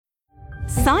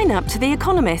Sign up to The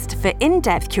Economist for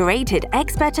in-depth curated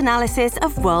expert analysis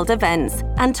of world events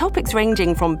and topics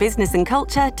ranging from business and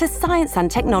culture to science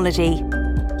and technology.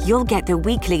 You'll get the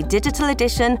weekly digital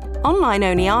edition,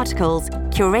 online-only articles,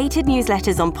 curated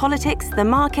newsletters on politics, the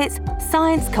markets,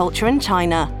 science, culture and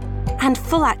China, and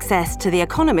full access to The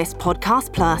Economist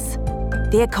Podcast Plus.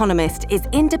 The Economist is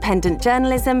independent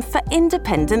journalism for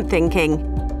independent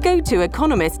thinking. Go to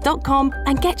economist.com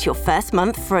and get your first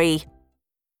month free.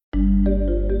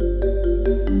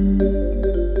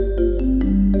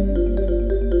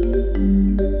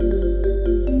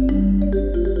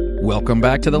 Welcome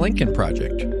back to The Lincoln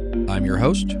Project. I'm your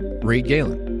host, Reed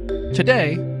Galen.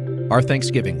 Today, our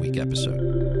Thanksgiving week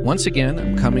episode. Once again,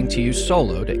 I'm coming to you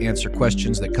solo to answer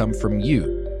questions that come from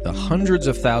you, the hundreds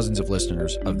of thousands of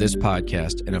listeners of this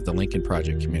podcast and of the Lincoln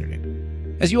Project community.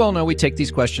 As you all know, we take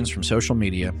these questions from social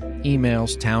media,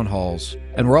 emails, town halls,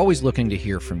 and we're always looking to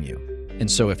hear from you. And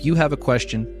so if you have a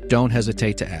question, don't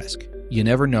hesitate to ask. You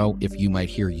never know if you might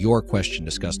hear your question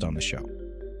discussed on the show.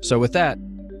 So with that,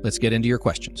 let's get into your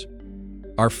questions.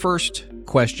 Our first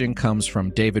question comes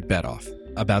from David Bedoff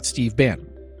about Steve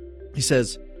Bannon. He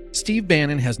says, Steve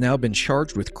Bannon has now been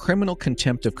charged with criminal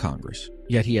contempt of Congress,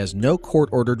 yet he has no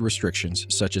court-ordered restrictions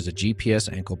such as a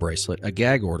GPS ankle bracelet, a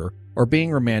gag order, or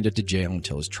being remanded to jail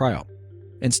until his trial.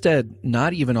 Instead,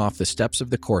 not even off the steps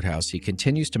of the courthouse, he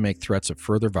continues to make threats of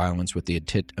further violence with the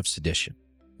intent of sedition.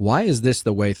 Why is this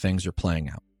the way things are playing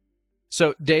out?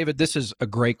 So, David, this is a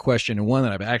great question and one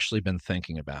that I've actually been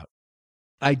thinking about.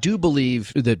 I do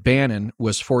believe that Bannon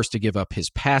was forced to give up his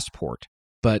passport,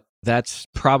 but that's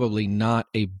probably not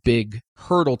a big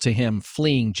hurdle to him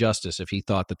fleeing justice if he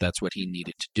thought that that's what he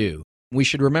needed to do. We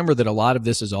should remember that a lot of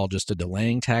this is all just a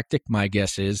delaying tactic. My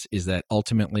guess is that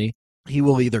ultimately he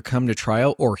will either come to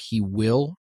trial or he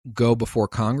will go before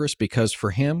Congress because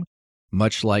for him,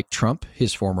 much like Trump,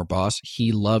 his former boss,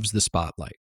 he loves the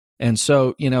spotlight. And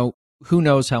so, who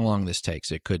knows how long this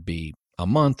takes? It could be a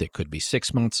month, it could be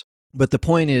 6 months. But the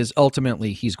point is,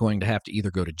 ultimately, he's going to have to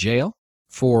either go to jail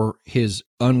for his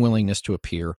unwillingness to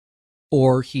appear,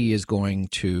 or he is going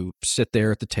to sit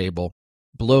there at the table,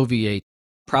 bloviate,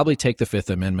 probably take the Fifth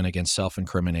Amendment against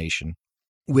self-incrimination,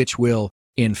 which will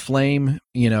inflame,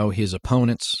 his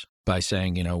opponents by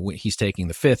saying, he's taking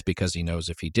the Fifth because he knows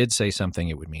if he did say something,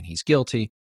 it would mean he's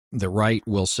guilty. The right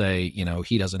will say,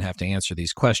 he doesn't have to answer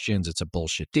these questions. It's a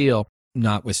bullshit deal.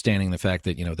 Notwithstanding the fact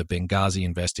that, the Benghazi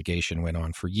investigation went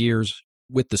on for years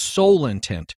with the sole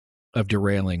intent of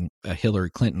derailing a Hillary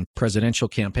Clinton presidential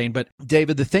campaign. But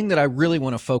David, the thing that I really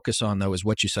want to focus on, though, is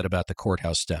what you said about the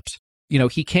courthouse steps.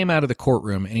 He came out of the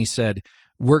courtroom and he said,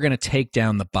 we're going to take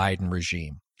down the Biden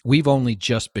regime. We've only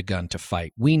just begun to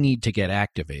fight. We need to get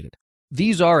activated.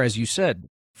 These are, as you said,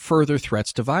 further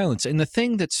threats to violence. And the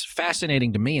thing that's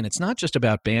fascinating to me, and it's not just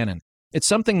about Bannon, it's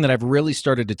something that I've really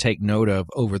started to take note of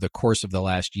over the course of the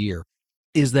last year,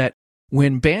 is that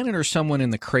when Bannon or someone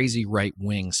in the crazy right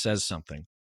wing says something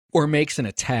or makes an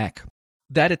attack,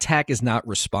 that attack is not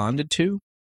responded to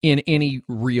in any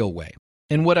real way.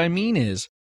 And what I mean is,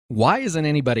 why isn't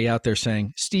anybody out there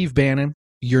saying, Steve Bannon,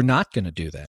 you're not going to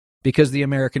do that? Because the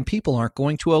American people aren't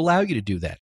going to allow you to do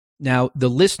that. Now, the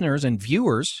listeners and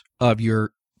viewers of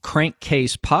your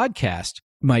Crankcase podcast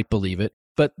might believe it,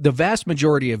 but the vast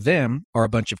majority of them are a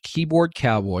bunch of keyboard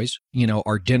cowboys,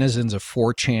 are denizens of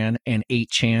 4chan and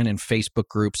 8chan and Facebook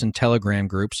groups and Telegram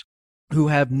groups who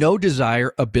have no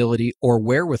desire, ability, or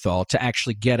wherewithal to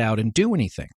actually get out and do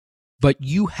anything. But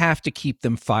you have to keep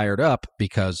them fired up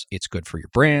because it's good for your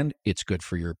brand, it's good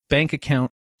for your bank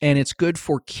account, and it's good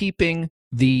for keeping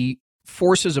the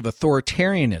forces of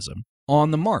authoritarianism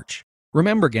on the march.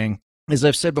 Remember, gang, as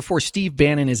I've said before, Steve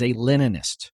Bannon is a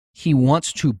Leninist. He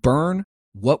wants to burn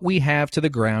what we have to the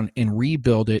ground and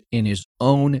rebuild it in his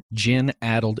own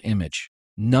gin-addled image.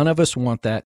 None of us want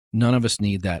that. None of us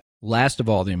need that. Last of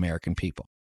all, the American people.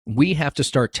 We have to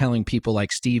start telling people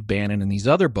like Steve Bannon and these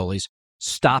other bullies,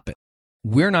 stop it.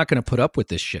 We're not going to put up with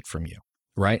this shit from you,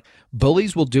 right?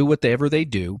 Bullies will do whatever they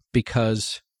do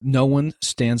because no one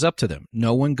stands up to them.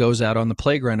 No one goes out on the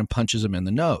playground and punches them in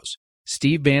the nose.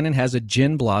 Steve Bannon has a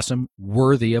gin blossom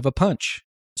worthy of a punch.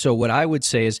 So what I would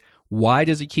say is, why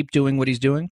does he keep doing what he's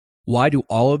doing? Why do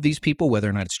all of these people, whether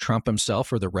or not it's Trump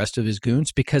himself or the rest of his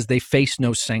goons, because they face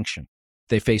no sanction.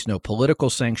 They face no political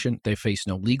sanction. They face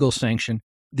no legal sanction.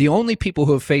 The only people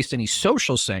who have faced any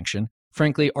social sanction,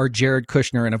 frankly, are Jared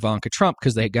Kushner and Ivanka Trump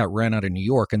because they got ran out of New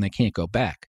York and they can't go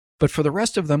back. But for the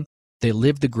rest of them, they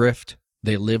live the grift.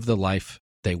 They live the life.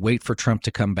 They wait for Trump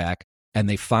to come back. And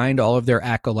they find all of their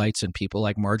acolytes and people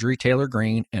like Marjorie Taylor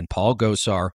Greene and Paul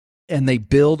Gosar, and they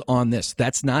build on this.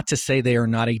 That's not to say they are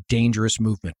not a dangerous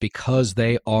movement, because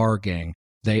they are, gang.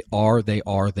 They are.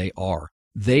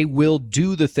 They will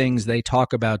do the things they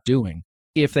talk about doing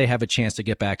if they have a chance to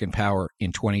get back in power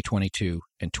in 2022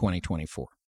 and 2024.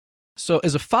 So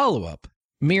as a follow-up,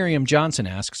 Miriam Johnson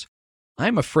asks,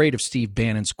 I'm afraid of Steve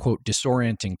Bannon's, quote,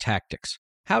 disorienting tactics.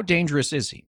 How dangerous is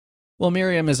he? Well,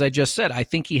 Miriam, as I just said, I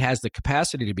think he has the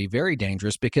capacity to be very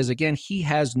dangerous because, again, he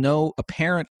has no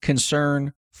apparent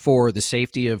concern for the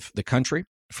safety of the country,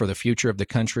 for the future of the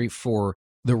country, for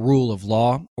the rule of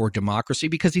law or democracy,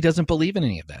 because he doesn't believe in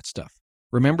any of that stuff.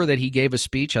 Remember that he gave a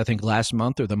speech, I think last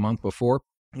month or the month before,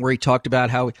 where he talked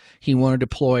about how he wanted to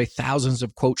deploy thousands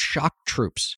of, quote, shock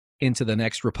troops into the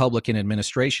next Republican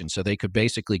administration so they could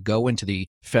basically go into the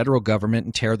federal government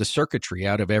and tear the circuitry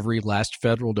out of every last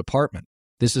federal department.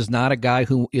 This is not a guy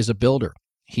who is a builder.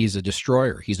 He's a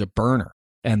destroyer. He's a burner.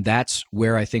 And that's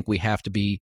where I think we have to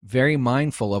be very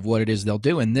mindful of what it is they'll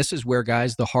do. And this is where,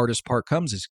 guys, the hardest part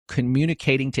comes, is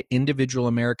communicating to individual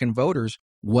American voters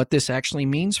what this actually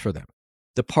means for them.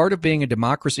 The part of being a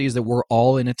democracy is that we're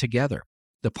all in it together.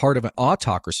 The part of an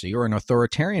autocracy or an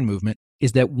authoritarian movement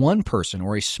is that one person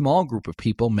or a small group of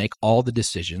people make all the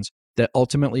decisions that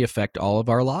ultimately affect all of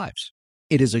our lives.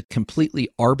 It is a completely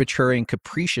arbitrary and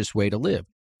capricious way to live.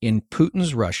 In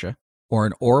Putin's Russia or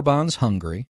in Orban's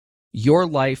Hungary, your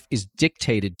life is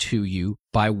dictated to you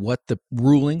by what the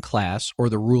ruling class or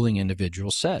the ruling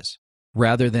individual says,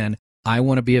 rather than, I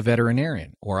want to be a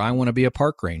veterinarian, or I want to be a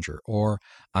park ranger, or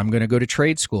I'm going to go to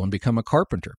trade school and become a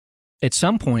carpenter. At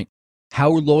some point, how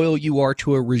loyal you are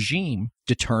to a regime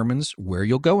determines where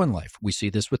you'll go in life. We see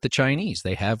this with the Chinese.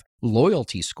 They have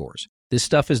loyalty scores. This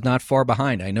stuff is not far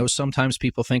behind. I know sometimes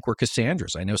people think we're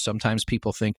Cassandras. I know sometimes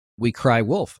people think we cry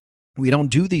wolf. We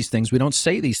don't do these things. We don't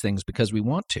say these things because we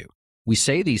want to. We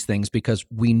say these things because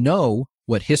we know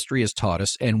what history has taught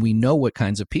us, and we know what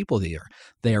kinds of people they are.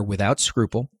 They are without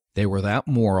scruple. They are without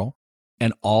moral.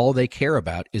 And all they care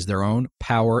about is their own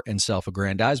power and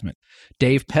self-aggrandizement.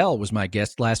 Dave Pell was my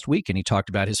guest last week, and he talked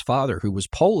about his father, who was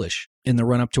Polish in the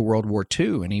run-up to World War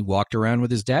II, and he walked around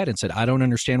with his dad and said, I don't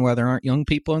understand why there aren't young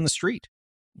people in the street.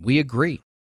 We agree.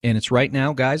 And it's right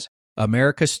now, guys,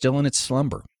 America's still in its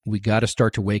slumber. We got to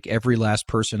start to wake every last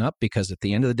person up, because at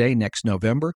the end of the day, next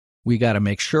November, we got to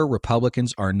make sure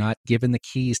Republicans are not given the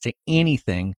keys to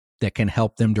anything that can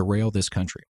help them derail this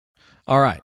country. All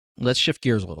right, let's shift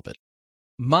gears a little bit.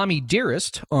 Mommy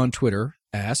Dearest on Twitter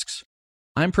asks,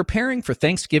 I'm preparing for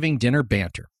Thanksgiving dinner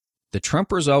banter. The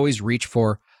Trumpers always reach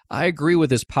for, I agree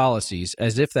with his policies,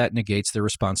 as if that negates their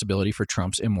responsibility for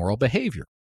Trump's immoral behavior.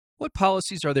 What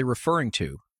policies are they referring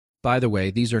to? By the way,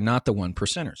 these are not the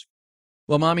 1%ers.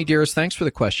 Well, Mommy Dearest, thanks for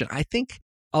the question. I think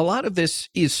a lot of this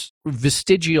is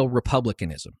vestigial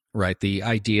republicanism, right? The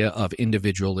idea of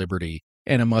individual liberty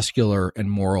and a muscular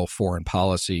and moral foreign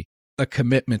policy, a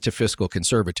commitment to fiscal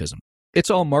conservatism. It's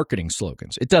all marketing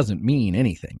slogans. It doesn't mean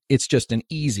anything. It's just an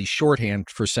easy shorthand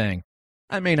for saying,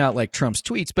 I may not like Trump's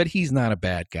tweets, but he's not a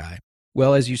bad guy.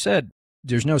 Well, as you said,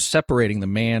 there's no separating the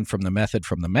man from the method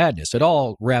from the madness. It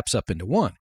all wraps up into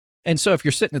one. And so if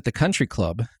you're sitting at the country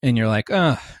club and you're like,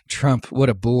 Trump, what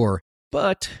a bore,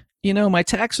 but, my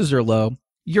taxes are low,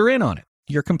 you're in on it.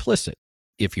 You're complicit.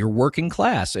 If you're working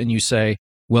class and you say,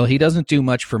 well, he doesn't do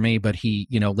much for me, but he,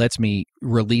 lets me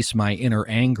release my inner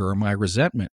anger or my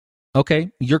resentment. Okay,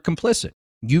 you're complicit.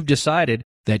 You've decided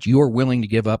that you're willing to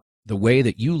give up the way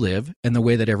that you live and the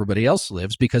way that everybody else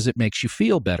lives because it makes you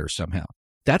feel better somehow.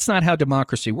 That's not how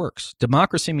democracy works.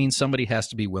 Democracy means somebody has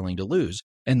to be willing to lose,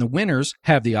 and the winners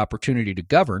have the opportunity to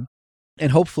govern,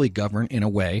 and hopefully govern in a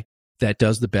way that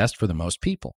does the best for the most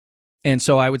people. And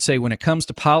so I would say when it comes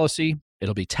to policy,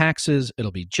 it'll be taxes,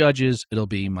 it'll be judges, it'll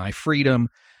be my freedom.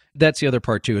 That's the other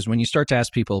part too, is when you start to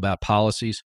ask people about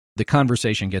policies, the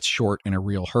conversation gets short in a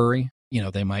real hurry.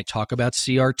 They might talk about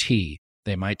CRT.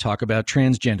 They might talk about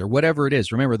transgender, whatever it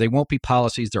is. Remember, they won't be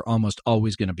policies. They're almost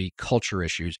always going to be culture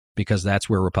issues because that's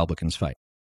where Republicans fight.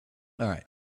 All right.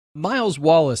 Miles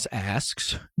Wallace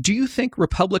asks, do you think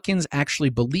Republicans actually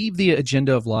believe the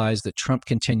agenda of lies that Trump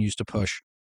continues to push,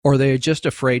 or are they just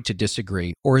afraid to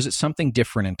disagree, or is it something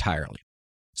different entirely?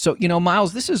 So,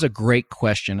 Miles, this is a great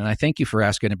question, and I thank you for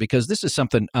asking it because this is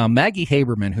something Maggie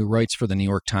Haberman, who writes for the New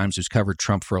York Times, who's covered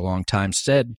Trump for a long time,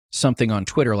 said something on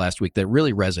Twitter last week that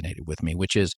really resonated with me,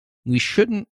 which is we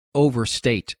shouldn't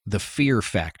overstate the fear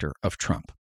factor of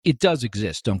Trump. It does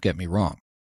exist, don't get me wrong,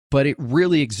 but it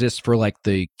really exists for like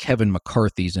the Kevin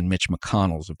McCarthy's and Mitch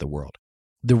McConnell's of the world.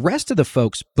 The rest of the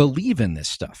folks believe in this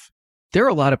stuff. There are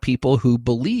a lot of people who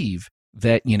believe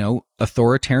that,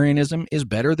 authoritarianism is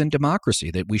better than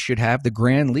democracy, that we should have the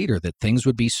grand leader, that things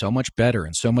would be so much better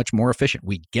and so much more efficient.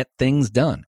 We get things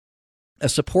done. A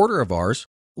supporter of ours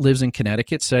lives in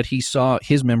Connecticut, said he saw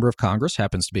his member of Congress,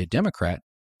 happens to be a Democrat,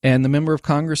 and the member of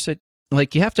Congress said,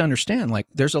 like, you have to understand, like,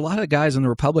 there's a lot of guys in the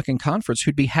Republican conference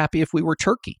who'd be happy if we were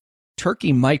Turkey.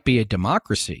 Turkey might be a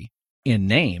democracy in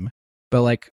name, but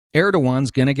like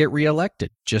Erdogan's going to get reelected,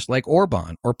 just like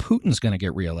Orban, or Putin's going to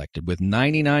get reelected with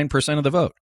 99% of the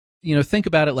vote. You know, think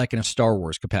about it like in a Star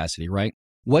Wars capacity, right?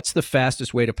 What's the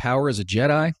fastest way to power as a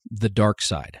Jedi? The dark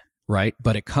side, right?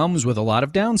 But it comes with a lot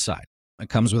of downside. It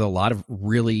comes with a lot of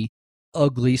really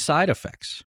ugly side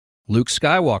effects. Luke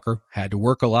Skywalker had to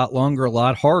work a lot longer, a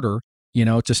lot harder, you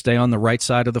know, to stay on the right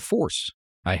side of the Force.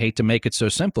 I hate to make it so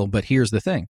simple, but here's the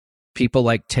thing. People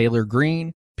like Taylor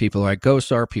Greene, people like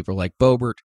Gosar, people like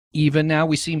Boebert, even now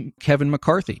we see Kevin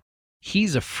McCarthy.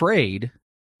 He's afraid,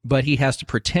 but he has to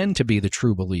pretend to be the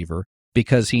true believer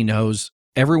because he knows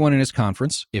everyone in his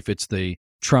conference, if it's the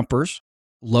Trumpers,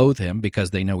 loathe him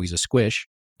because they know he's a squish,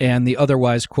 and the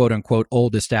otherwise, quote-unquote,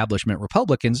 old establishment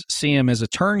Republicans see him as a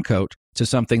turncoat to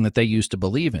something that they used to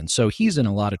believe in. So he's in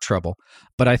a lot of trouble.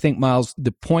 But I think, Miles,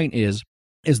 the point is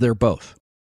they're both.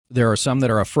 There are some that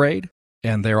are afraid,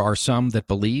 and there are some that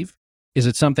believe. Is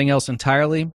it something else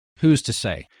entirely? Who's to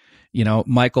say? You know,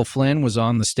 Michael Flynn was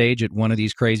on the stage at one of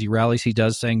these crazy rallies he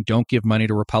does saying, don't give money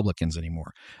to Republicans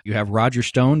anymore. You have Roger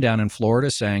Stone down in Florida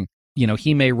saying, you know,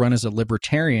 he may run as a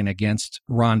libertarian against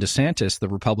Ron DeSantis, the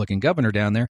Republican governor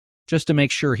down there, just to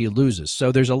make sure he loses.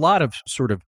 So there's a lot of sort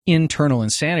of internal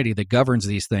insanity that governs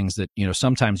these things that, you know,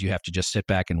 sometimes you have to just sit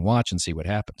back and watch and see what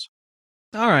happens.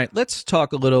 All right, let's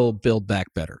talk a little Build Back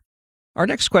Better. Our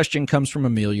next question comes from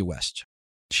Amelia West.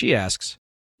 She asks,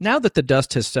 now that the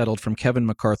dust has settled from Kevin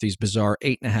McCarthy's bizarre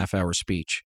 8.5-hour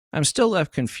speech, I'm still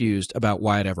left confused about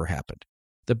why it ever happened.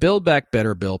 The Build Back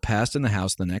Better bill passed in the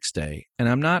House the next day, and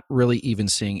I'm not really even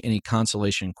seeing any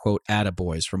consolation, quote,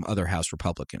 attaboys from other House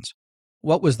Republicans.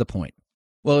 What was the point?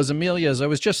 Well, as I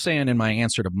was just saying in my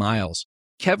answer to Miles,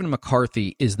 Kevin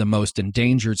McCarthy is the most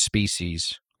endangered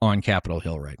species on Capitol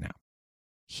Hill right now.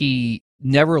 He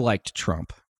never liked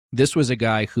Trump. This was a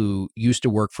guy who used to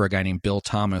work for a guy named Bill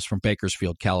Thomas from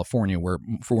Bakersfield, California, where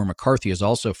McCarthy is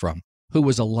also from, who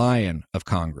was a lion of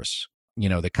Congress, you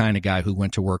know, the kind of guy who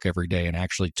went to work every day and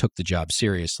actually took the job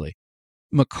seriously.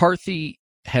 McCarthy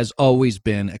has always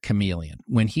been a chameleon.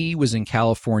 When he was in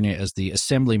California as the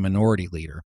Assembly Minority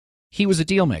Leader, he was a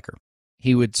deal maker.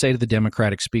 He would say to the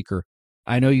Democratic Speaker,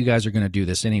 I know you guys are going to do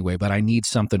this anyway, but I need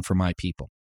something for my people.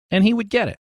 And he would get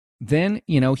it. Then,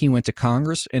 you know, he went to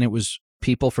Congress and it was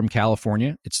people from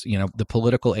California. It's, you know, the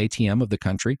political ATM of the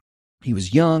country. He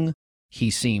was young.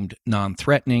 He seemed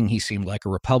non-threatening. He seemed like a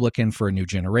Republican for a new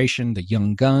generation, the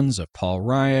young guns of Paul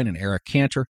Ryan and Eric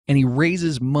Cantor. And he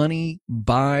raises money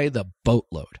by the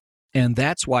boatload. And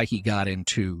that's why he got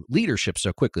into leadership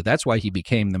so quickly. That's why he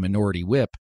became the minority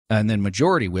whip and then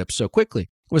majority whip so quickly.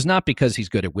 It was not because he's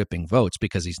good at whipping votes,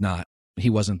 because he's not. He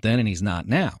wasn't then and he's not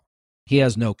now. He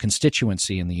has no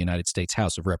constituency in the United States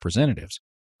House of Representatives,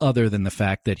 other than the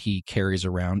fact that he carries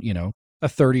around, you know, a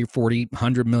 $30, $40,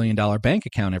 $100 million bank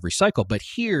account every cycle. But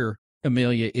here,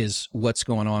 Amelia, is what's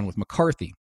going on with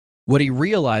McCarthy. What he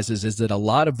realizes is that a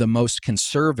lot of the most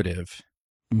conservative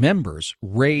members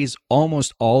raise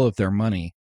almost all of their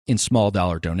money in small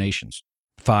dollar donations,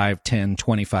 $5, $10,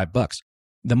 $25.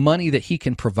 The money that he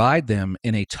can provide them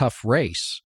in a tough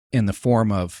race in the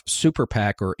form of super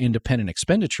PAC or independent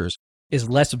expenditures is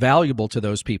less valuable to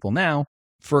those people now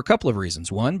for a couple of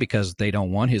reasons. One, because they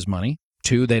don't want his money.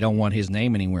 Two, they don't want his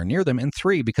name anywhere near them. And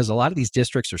three, because a lot of these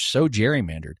districts are so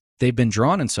gerrymandered, they've been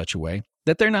drawn in such a way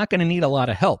that they're not going to need a lot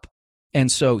of help.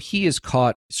 And so he is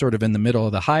caught sort of in the middle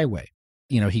of the highway.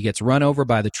 You know, he gets run over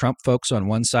by the Trump folks on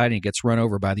one side and he gets run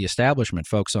over by the establishment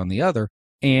folks on the other.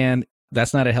 And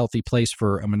that's not a healthy place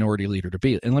for a minority leader to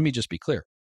be. And let me just be clear.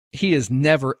 He is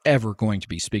never, ever going to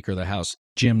be Speaker of the House.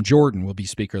 Jim Jordan will be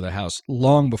Speaker of the House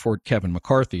long before Kevin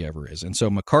McCarthy ever is. And so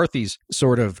McCarthy's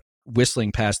sort of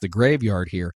whistling past the graveyard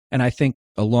here. And I think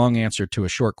a long answer to a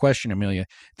short question, Amelia,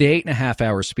 the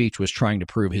 8.5-hour speech was trying to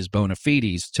prove his bona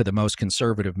fides to the most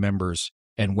conservative members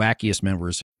and wackiest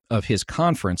members of his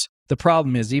conference. The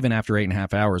problem is, even after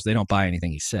 8.5 hours, they don't buy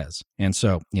anything he says. And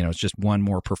so, you know, it's just one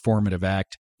more performative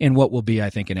act in what will be, I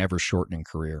think, an ever-shortening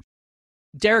career.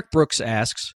 Derek Brooks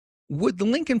asks, would the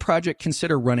Lincoln Project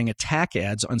consider running attack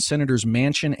ads on Senators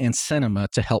Manchin and Sinema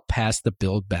to help pass the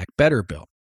Build Back Better bill?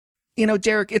 You know,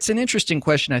 Derek, it's an interesting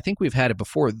question. I think we've had it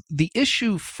before. The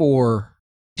issue for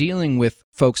dealing with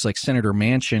folks like Senator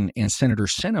Manchin and Senator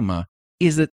Sinema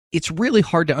is that it's really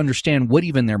hard to understand what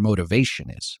even their motivation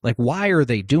is. Like, why are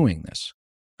they doing this?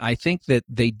 I think that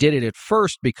they did it at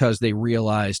first because they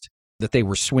realized that they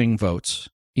were swing votes.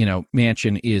 You know,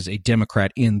 Manchin is a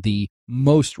Democrat in the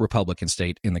most Republican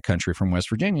state in the country from West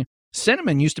Virginia.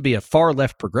 Cinnamon used to be a far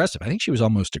left progressive. I think she was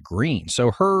almost a green.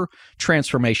 So her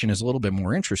transformation is a little bit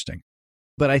more interesting.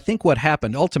 But I think what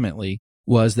happened ultimately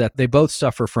was that they both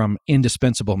suffer from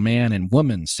indispensable man and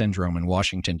woman syndrome in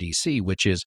Washington, D.C., which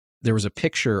is there was a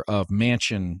picture of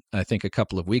Manchin, I think a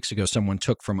couple of weeks ago, someone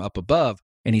took from up above,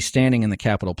 and he's standing in the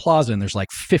Capitol Plaza, and there's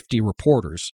like 50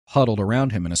 reporters huddled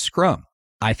around him in a scrum.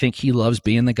 I think he loves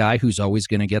being the guy who's always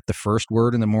going to get the first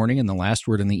word in the morning and the last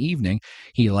word in the evening.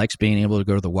 He likes being able to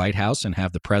go to the White House and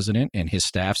have the president and his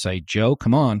staff say, Joe,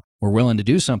 come on, we're willing to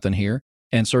do something here,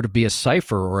 and sort of be a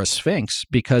cipher or a sphinx,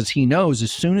 because he knows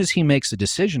as soon as he makes a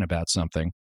decision about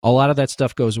something, a lot of that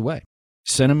stuff goes away.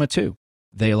 Sinema, too.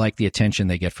 They like the attention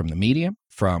they get from the media,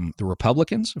 from the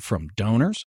Republicans, from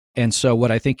donors. And so what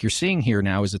I think you're seeing here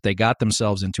now is that they got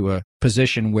themselves into a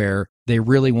position where they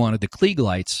really wanted the Klieg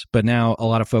lights, but now a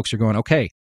lot of folks are going, okay,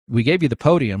 we gave you the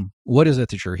podium. What is it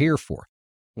that you're here for?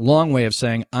 Long way of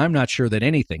saying, I'm not sure that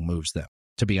anything moves them,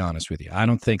 to be honest with you. I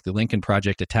don't think the Lincoln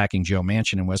Project attacking Joe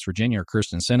Manchin in West Virginia or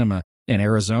Kyrsten Sinema in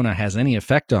Arizona has any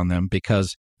effect on them,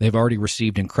 because they've already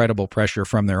received incredible pressure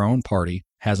from their own party,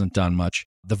 hasn't done much.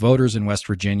 The voters in West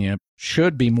Virginia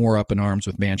should be more up in arms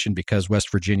with Manchin, because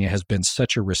West Virginia has been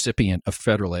such a recipient of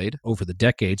federal aid over the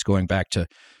decades, going back to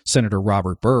Senator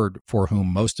Robert Byrd, for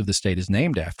whom most of the state is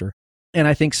named after. And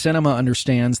I think Sinema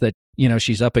understands that,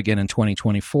 she's up again in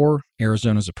 2024.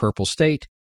 Arizona's a purple state.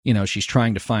 She's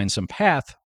trying to find some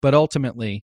path. But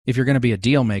ultimately, if you're going to be a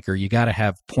deal maker, you got to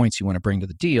have points you want to bring to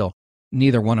the deal.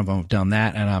 Neither one of them have done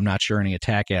that, and I'm not sure any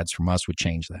attack ads from us would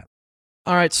change that.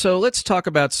 All right, so let's talk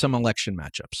about some election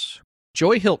matchups.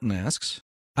 Joy Hilton asks,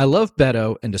 I love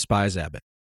Beto and despise Abbott,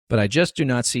 but I just do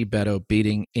not see Beto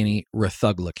beating any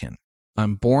Rethuglican.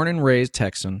 I'm born and raised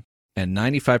Texan, and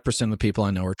 95% of the people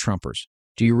I know are Trumpers.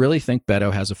 Do you really think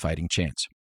Beto has a fighting chance?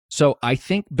 So I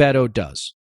think Beto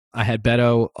does. I had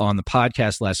Beto on the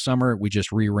podcast last summer. We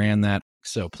just reran that,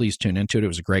 so please tune into it. It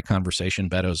was a great conversation.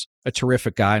 Beto's a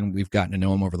terrific guy, and we've gotten to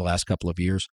know him over the last couple of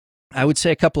years. I would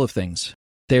say a couple of things.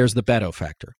 There's the Beto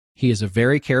factor. He is a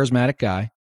very charismatic guy.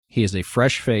 He is a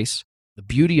fresh face. The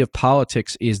beauty of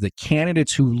politics is that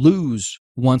candidates who lose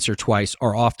once or twice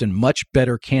are often much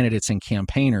better candidates and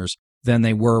campaigners than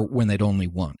they were when they'd only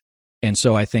won. And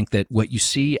so I think that what you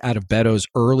see out of Beto's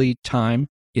early time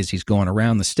is he's going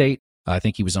around the state. I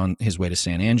think he was on his way to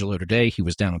San Angelo today. He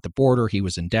was down at the border. He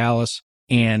was in Dallas.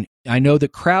 And I know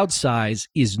that crowd size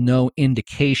is no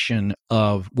indication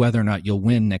of whether or not you'll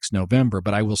win next November,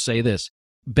 but I will say this.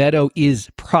 Beto is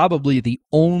probably the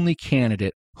only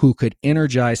candidate who could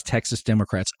energize Texas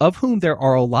Democrats, of whom there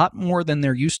are a lot more than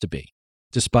there used to be,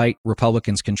 despite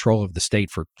Republicans' control of the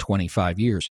state for 25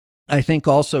 years. I think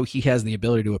also he has the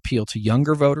ability to appeal to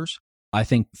younger voters. I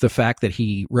think the fact that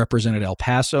he represented El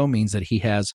Paso means that he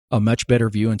has a much better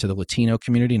view into the Latino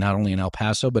community, not only in El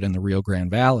Paso, but in the Rio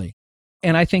Grande Valley.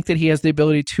 And I think that he has the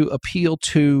ability to appeal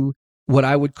to what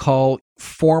I would call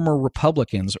former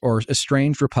Republicans or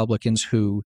estranged Republicans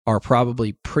who are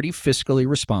probably pretty fiscally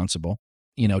responsible,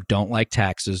 don't like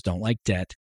taxes, don't like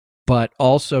debt, but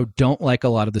also don't like a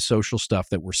lot of the social stuff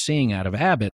that we're seeing out of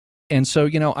Abbott. And so,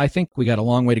 I think we got a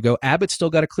long way to go. Abbott's still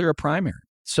got to clear a primary.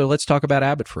 So let's talk about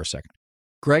Abbott for a second.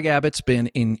 Greg Abbott's been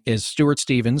in, as Stuart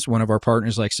Stevens, one of our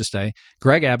partners, likes to say,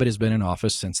 Greg Abbott has been in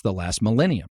office since the last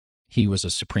millennium. He was a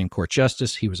Supreme Court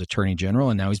justice, he was Attorney General,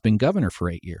 and now he's been governor for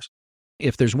 8 years.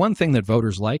 If there's one thing that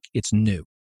voters like, it's new,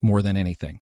 more than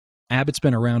anything. Abbott's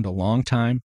been around a long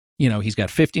time. He's got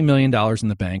 $50 million in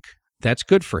the bank. That's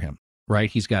good for him,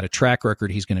 right? He's got a track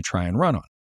record he's going to try and run on.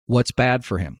 What's bad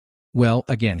for him? Well,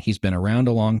 again, he's been around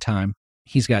a long time.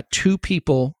 He's got two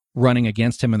people running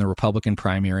against him in the Republican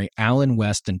primary, Alan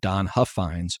West and Don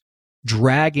Huffines,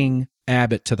 dragging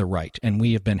Abbott to the right. And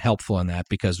we have been helpful in that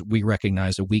because we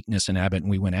recognize a weakness in Abbott and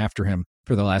we went after him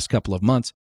for the last couple of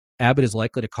months. Abbott is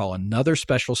likely to call another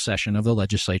special session of the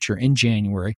legislature in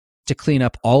January to clean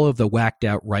up all of the whacked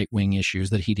out right-wing issues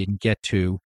that he didn't get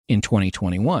to in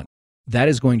 2021. That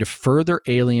is going to further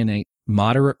alienate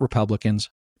moderate Republicans,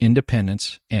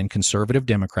 independents, and conservative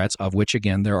Democrats, of which,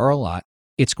 again, there are a lot.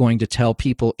 It's going to tell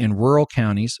people in rural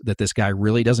counties that this guy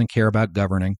really doesn't care about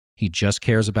governing. He just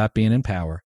cares about being in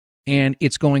power. And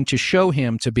it's going to show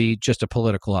him to be just a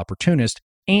political opportunist.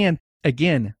 And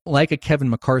again, like a Kevin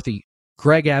McCarthy,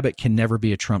 Greg Abbott can never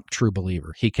be a Trump true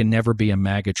believer. He can never be a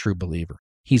MAGA true believer.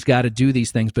 He's got to do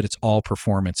these things, but it's all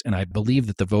performance. And I believe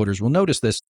that the voters will notice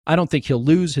this. I don't think he'll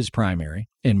lose his primary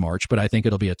in March, but I think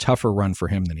it'll be a tougher run for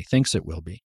him than he thinks it will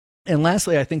be. And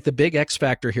lastly, I think the big X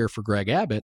factor here for Greg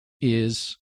Abbott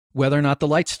is whether or not the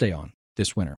lights stay on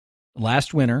this winter.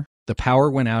 Last winter, the power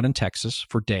went out in Texas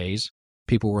for days.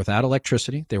 People were without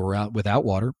electricity. They were out without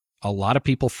water. A lot of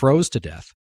people froze to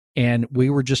death. And we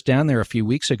were just down there a few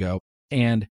weeks ago,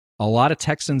 and a lot of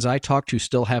Texans I talked to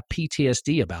still have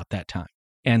PTSD about that time.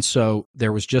 And so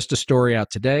there was just a story out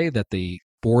today that the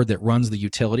board that runs the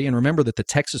utility, and remember that the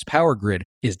Texas power grid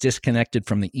is disconnected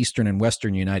from the eastern and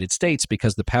western United States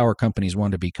because the power companies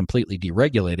want to be completely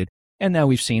deregulated. And now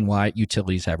we've seen why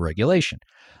utilities have regulation.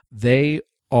 They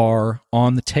are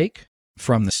on the take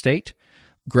from the state.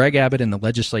 Greg Abbott and the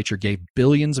legislature gave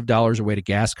billions of dollars away to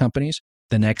gas companies.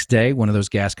 The next day, one of those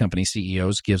gas company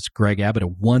CEOs gives Greg Abbott a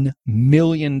 $1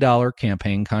 million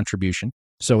campaign contribution.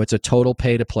 So it's a total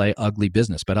pay-to-play ugly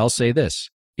business. But I'll say this.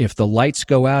 If the lights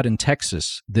go out in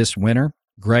Texas this winter,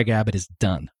 Greg Abbott is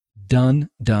done. Done,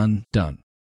 done, done.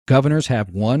 Governors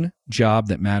have one job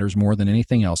that matters more than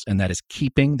anything else, and that is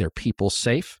keeping their people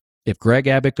safe. If Greg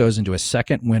Abbott goes into a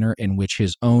second winter in which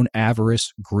his own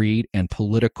avarice, greed, and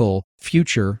political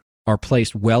future are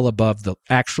placed well above the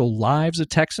actual lives of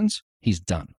Texans, he's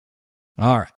done.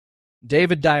 All right.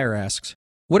 David Dyer asks,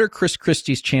 what are Chris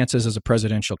Christie's chances as a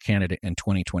presidential candidate in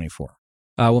 2024?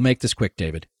 We'll make this quick,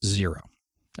 David. 0.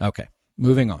 Okay,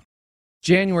 moving on.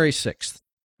 January 6th.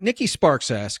 Nikki Sparks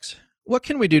asks, what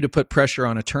can we do to put pressure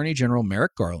on Attorney General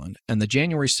Merrick Garland and the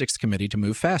January 6th committee to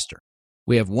move faster?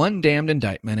 We have one damned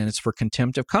indictment, and it's for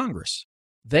contempt of Congress.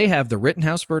 They have the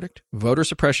Rittenhouse verdict, voter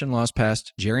suppression laws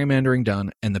passed, gerrymandering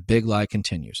done, and the big lie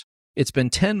continues. It's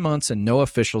been 10 months and no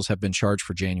officials have been charged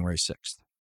for January 6th.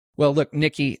 Well, look,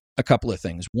 Nikki, a couple of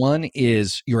things. One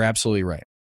is you're absolutely right.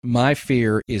 My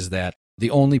fear is that the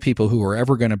only people who are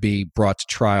ever going to be brought to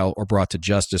trial or brought to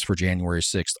justice for January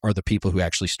 6th are the people who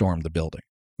actually stormed the building.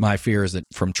 My fear is that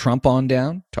from Trump on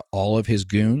down to all of his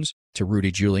goons, to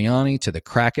Rudy Giuliani, to the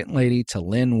Kraken lady, to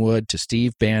Lynn Wood, to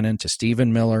Steve Bannon, to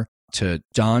Stephen Miller, to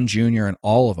Don Jr., and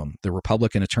all of them, the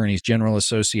Republican Attorneys General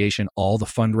Association, all the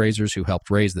fundraisers who helped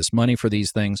raise this money for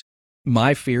these things,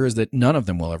 my fear is that none of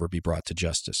them will ever be brought to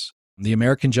justice. The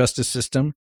American justice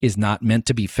system is not meant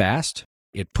to be fast.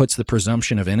 It puts the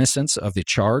presumption of innocence of the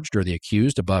charged or the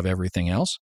accused above everything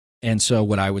else. And so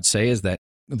what I would say is that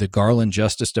the Garland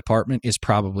Justice Department is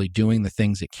probably doing the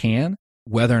things it can.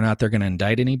 Whether or not they're going to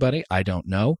indict anybody, I don't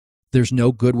know. There's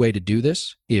no good way to do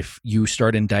this. If you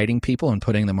start indicting people and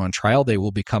putting them on trial, they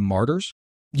will become martyrs.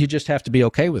 You just have to be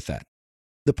okay with that.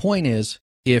 The point is,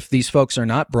 if these folks are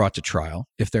not brought to trial,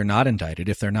 if they're not indicted,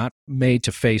 if they're not made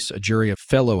to face a jury of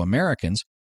fellow Americans,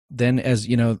 then as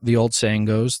you know, the old saying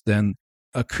goes, then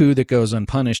a coup that goes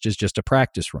unpunished is just a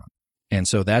practice run. And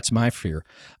so that's my fear.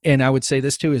 And I would say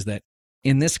this too, is that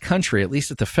in this country, at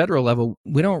least at the federal level,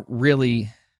 we don't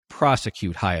really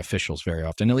prosecute high officials very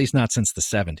often, at least not since the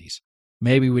 70s.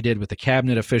 Maybe we did with a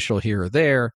cabinet official here or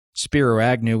there. Spiro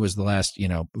Agnew was the last,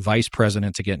 vice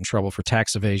president to get in trouble for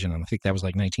tax evasion. And I think that was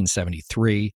like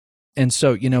 1973. And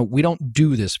so, we don't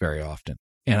do this very often.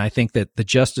 And I think that the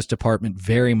Justice Department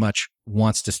very much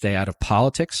wants to stay out of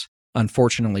politics.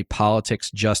 Unfortunately, politics,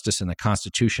 justice, and the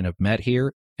Constitution have met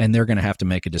here, and they're going to have to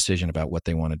make a decision about what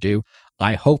they want to do.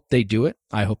 I hope they do it.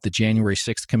 I hope the January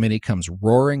 6th committee comes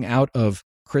roaring out of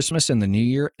Christmas and the New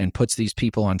Year and puts these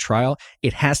people on trial.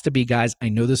 It has to be, guys, I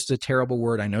know this is a terrible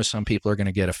word. I know some people are going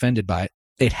to get offended by it.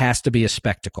 It has to be a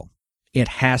spectacle. It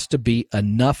has to be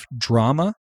enough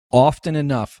drama, often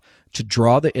enough to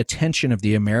draw the attention of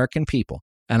the American people.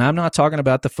 And I'm not talking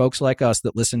about the folks like us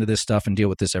that listen to this stuff and deal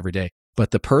with this every day,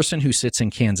 but the person who sits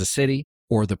in Kansas City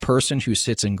or the person who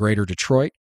sits in Greater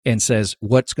Detroit and says,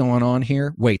 what's going on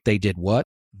here? Wait, they did what?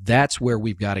 That's where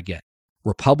we've got to get.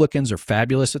 Republicans are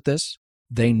fabulous at this.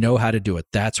 They know how to do it.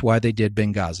 That's why they did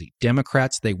Benghazi.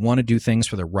 Democrats, they want to do things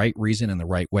for the right reason and the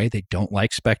right way. They don't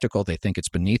like spectacle. They think it's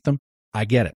beneath them. I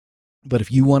get it. But if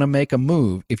you want to make a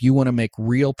move, if you want to make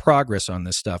real progress on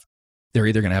this stuff, they're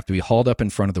either going to have to be hauled up in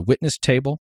front of the witness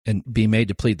table and be made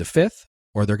to plead the fifth,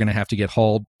 or they're going to have to get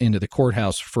hauled into the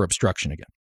courthouse for obstruction again.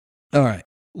 All right.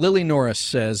 Lily Norris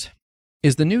says,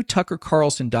 is the new Tucker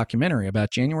Carlson documentary about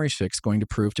January 6th going to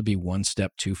prove to be one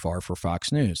step too far for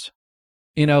Fox News?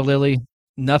 Lily,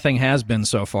 nothing has been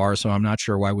so far, so I'm not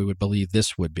sure why we would believe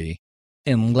this would be.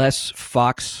 Unless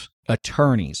Fox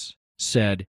attorneys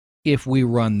said, if we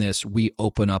run this, we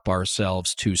open up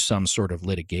ourselves to some sort of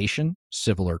litigation,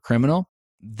 civil or criminal,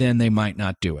 then they might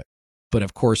not do it. But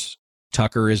of course,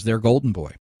 Tucker is their golden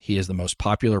boy. He is the most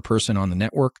popular person on the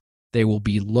network. They will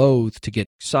be loath to get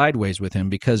sideways with him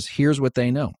because here's what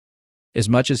they know. As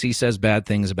much as he says bad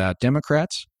things about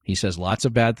Democrats, he says lots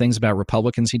of bad things about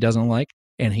Republicans he doesn't like,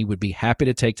 and he would be happy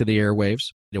to take to the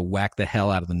airwaves to whack the hell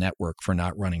out of the network for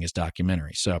not running his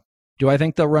documentary. So do I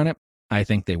think they'll run it? I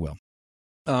think they will.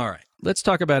 All right, let's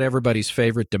talk about everybody's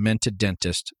favorite demented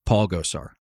dentist, Paul Gosar.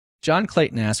 John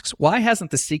Clayton asks, why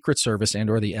hasn't the Secret Service and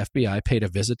or the FBI paid a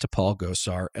visit to Paul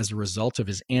Gosar as a result of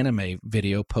his anime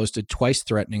video posted twice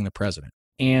threatening the president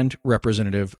and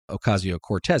Representative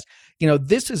Ocasio-Cortez?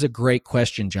 This is a great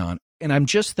question, John, and I'm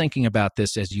just thinking about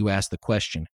this as you ask the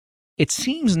question. It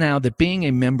seems now that being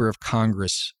a member of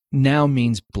Congress now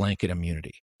means blanket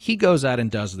immunity. He goes out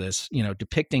and does this,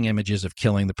 depicting images of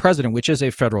killing the president, which is a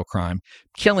federal crime.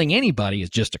 Killing anybody is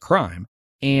just a crime.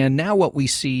 And now what we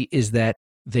see is that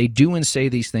they do and say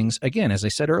these things. Again, as I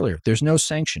said earlier, there's no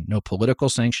sanction, no political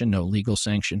sanction, no legal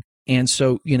sanction. And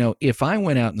so, if I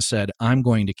went out and said, I'm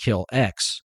going to kill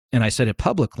X, and I said it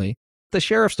publicly, the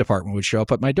sheriff's department would show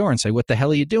up at my door and say, what the hell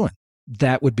are you doing?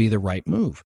 That would be the right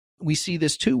move. We see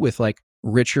this too with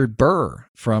Richard Burr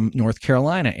from North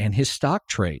Carolina and his stock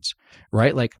trades,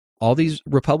 right? All these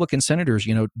Republican senators,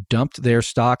 dumped their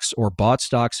stocks or bought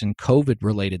stocks in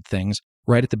COVID-related things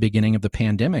right at the beginning of the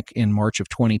pandemic in March of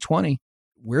 2020.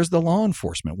 Where's the law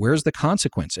enforcement? Where's the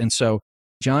consequence? And so,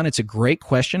 John, it's a great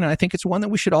question, and I think it's one that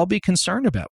we should all be concerned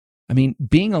about. I mean,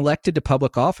 being elected to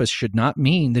public office should not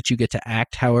mean that you get to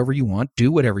act however you want,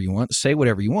 do whatever you want, say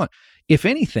whatever you want. If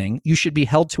anything, you should be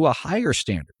held to a higher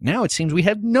standard. Now it seems we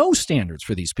have no standards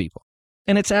for these people,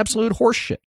 and it's absolute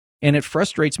horseshit. And it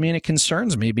frustrates me and it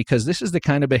concerns me because this is the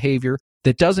kind of behavior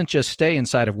that doesn't just stay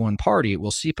inside of one party. It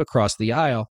will seep across the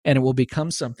aisle, and it will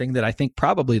become something that I think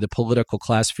probably the political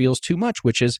class feels too much,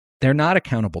 which is they're not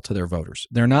accountable to their voters.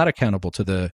 They're not accountable to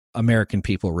the American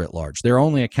people writ large. They're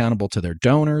only accountable to their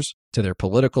donors, to their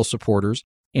political supporters,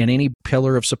 and any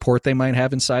pillar of support they might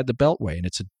have inside the Beltway. And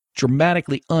it's a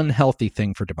dramatically unhealthy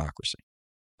thing for democracy.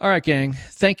 All right, gang,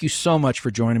 thank you so much for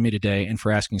joining me today and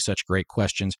for asking such great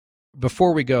questions.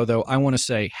 Before we go, though, I want to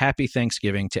say happy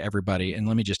Thanksgiving to everybody. And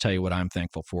let me just tell you what I'm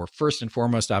thankful for. First and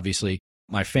foremost, obviously,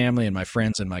 my family and my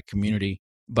friends and my community,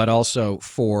 but also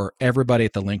for everybody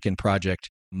at the Lincoln Project.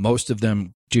 Most of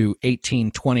them do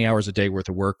 18, 20 hours a day worth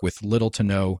of work with little to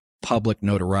no public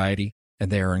notoriety. And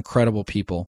they are incredible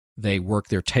people. They work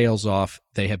their tails off.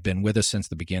 They have been with us since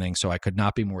the beginning, so I could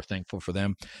not be more thankful for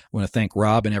them. I want to thank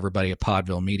Rob and everybody at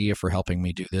Podville Media for helping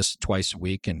me do this twice a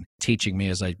week and teaching me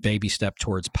as I baby step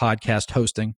towards podcast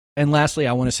hosting. And lastly,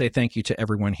 I want to say thank you to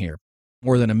everyone here.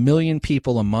 More than 1 million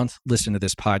people a month listen to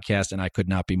this podcast, and I could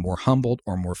not be more humbled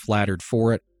or more flattered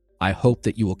for it. I hope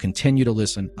that you will continue to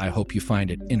listen. I hope you find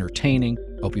it entertaining.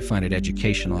 I hope you find it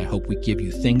educational. I hope we give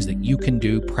you things that you can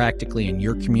do practically in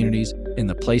your communities, in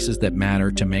the places that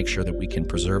matter, to make sure that we can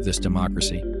preserve this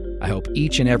democracy. I hope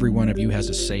each and every one of you has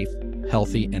a safe,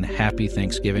 healthy, and happy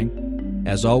Thanksgiving.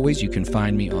 As always, you can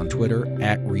find me on Twitter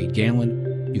at Reed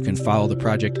Galen. You can follow the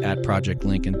project at Project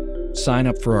Lincoln. Sign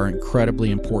up for our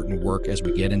incredibly important work as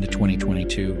we get into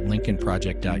 2022,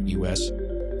 lincolnproject.us.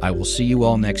 I will see you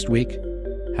all next week.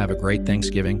 Have a great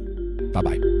Thanksgiving.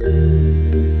 Bye-bye.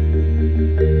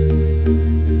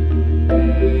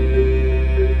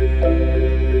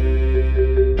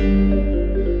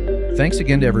 Thanks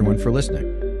again to everyone for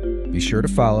listening. Be sure to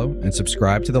follow and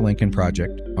subscribe to The Lincoln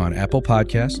Project on Apple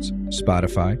Podcasts,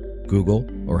 Spotify, Google,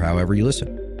 or however you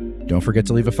listen. Don't forget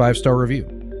to leave a 5-star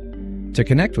review. To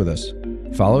connect with us,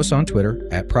 follow us on Twitter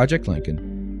at Project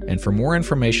Lincoln, and for more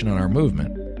information on our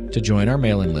movement, to join our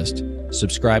mailing list,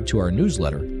 subscribe to our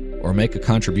newsletter, or make a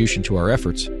contribution to our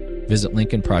efforts, visit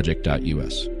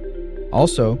lincolnproject.us.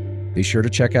 Also, be sure to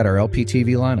check out our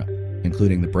LPTV lineup,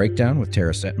 including The Breakdown with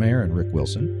Tara Setmeyer and Rick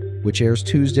Wilson, which airs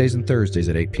Tuesdays and Thursdays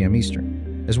at 8 p.m.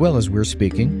 Eastern, as well as We're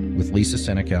Speaking with Lisa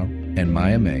Senecal and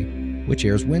Maya May, which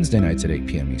airs Wednesday nights at 8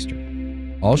 p.m.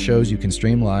 Eastern. All shows you can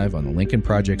stream live on the Lincoln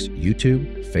Project's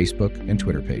YouTube, Facebook, and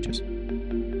Twitter pages.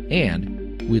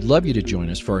 And we'd love you to join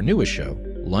us for our newest show,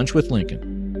 Lunch with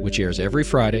Lincoln, which airs every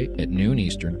Friday at noon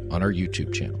Eastern on our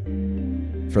YouTube channel.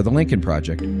 For the Lincoln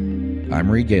Project, I'm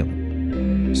Reed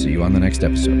Galen. See you on the next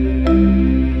episode.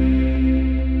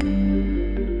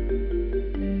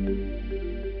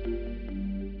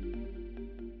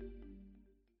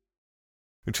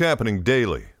 It's happening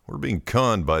daily. We're being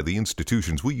conned by the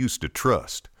institutions we used to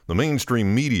trust. The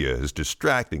mainstream media is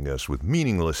distracting us with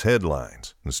meaningless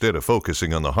headlines instead of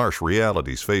focusing on the harsh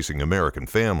realities facing American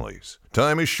families.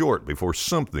 Time is short before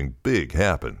something big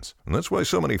happens, and that's why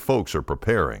so many folks are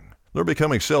preparing. They're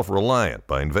becoming self-reliant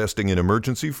by investing in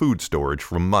emergency food storage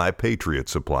from My Patriot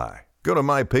Supply. Go to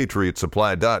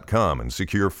MyPatriotSupply.com and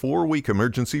secure 4-week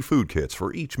emergency food kits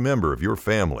for each member of your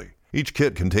family. Each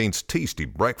kit contains tasty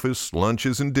breakfasts,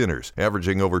 lunches, and dinners,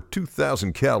 averaging over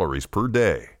 2,000 calories per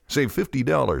day. Save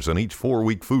 $50 on each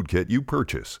 4-week food kit you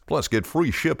purchase. Plus, get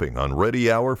free shipping on Ready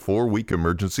Hour 4-week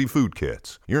emergency food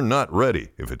kits. You're not ready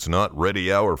if it's not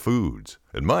Ready Hour Foods.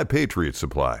 At My Patriot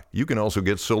Supply, you can also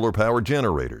get solar power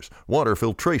generators, water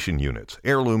filtration units,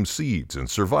 heirloom seeds, and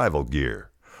survival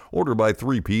gear. Order by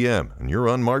 3 p.m. and your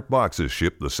unmarked boxes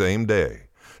ship the same day.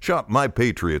 Shop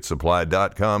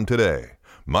MyPatriotSupply.com today.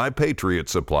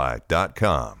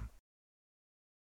 MyPatriotSupply.com.